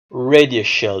Radio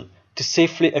shield to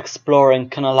safely explore and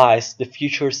colonize the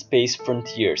future space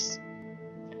frontiers.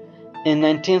 In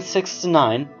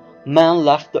 1969, man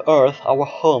left the Earth, our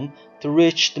home, to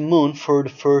reach the Moon for the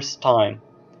first time.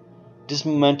 This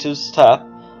momentous step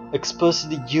exposed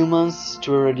the humans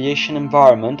to a radiation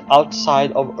environment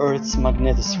outside of Earth's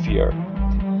magnetosphere.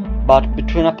 But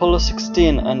between Apollo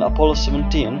 16 and Apollo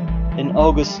 17, in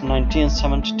August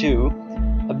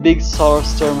 1972, a big solar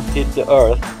storm hit the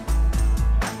Earth.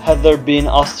 Had there been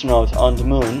astronauts on the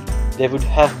Moon, they would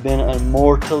have been in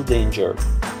mortal danger.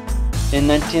 In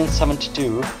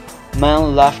 1972,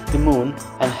 man left the Moon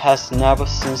and has never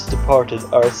since departed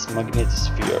Earth's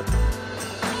magnetosphere.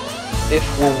 If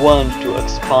we want to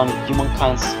expand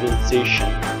humankind's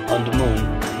civilization on the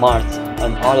Moon, Mars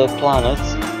and other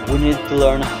planets, we need to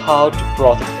learn how to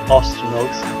protect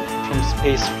astronauts from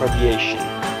space radiation.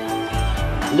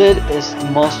 Lead is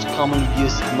the most commonly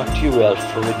used material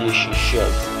for radiation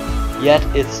shields, yet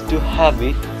it's too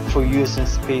heavy for use in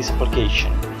space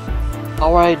application.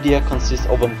 Our idea consists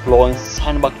of employing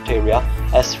cyanobacteria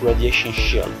as radiation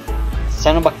shield.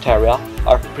 Cyanobacteria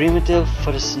are primitive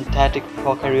photosynthetic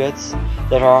prokaryotes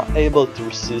that are able to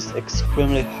resist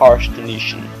extremely harsh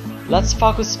radiation. Let's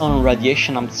focus on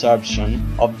radiation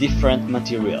absorption of different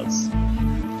materials.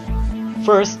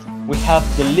 First, we have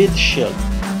the lead shield,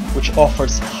 which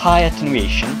offers high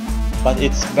attenuation, but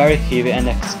it's very heavy and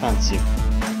expensive.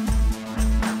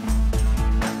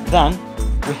 Then,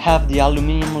 we have the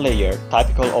aluminum layer,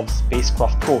 typical of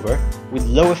spacecraft cover, with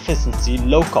low efficiency,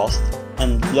 low cost,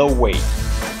 and low weight.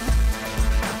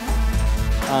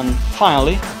 And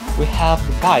finally, we have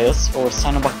the BIOS or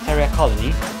cyanobacteria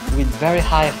colony with very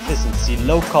high efficiency,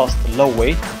 low cost, low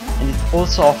weight, and it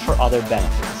also offers other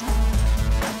benefits.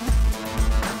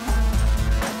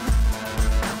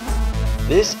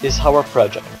 This is our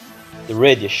project, the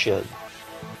radio shield.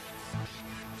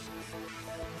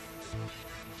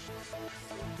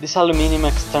 This aluminum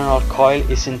external coil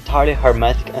is entirely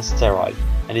hermetic and sterile,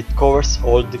 and it covers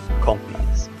all the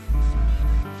components.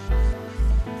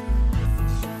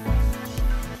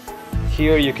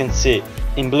 Here you can see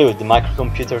in blue the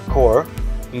microcomputer core,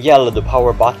 in yellow the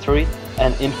power battery,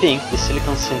 and in pink the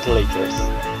silicon scintillators.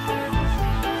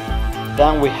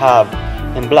 Then we have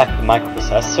in black the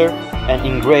microprocessor, and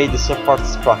in grey the support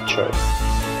structure.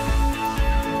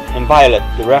 In violet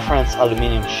the reference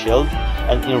aluminum shield,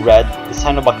 and in red the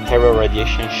cyanobacterial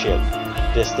radiation shield.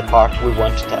 This is the part we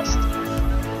want to test.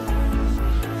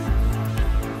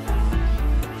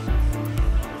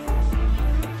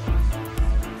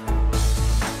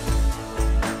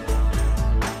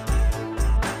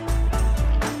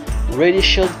 Radio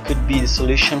shield could be the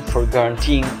solution for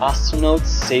guaranteeing astronauts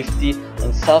safety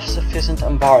and self-sufficient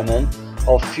environment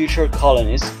of future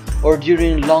colonies or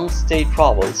during long-stay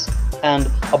travels, and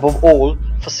above all,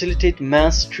 facilitate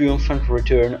man's triumphant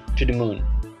return to the Moon.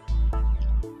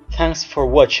 Thanks for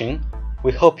watching.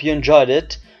 We hope you enjoyed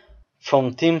it.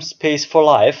 From Team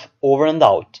Space4Life, over and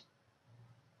out.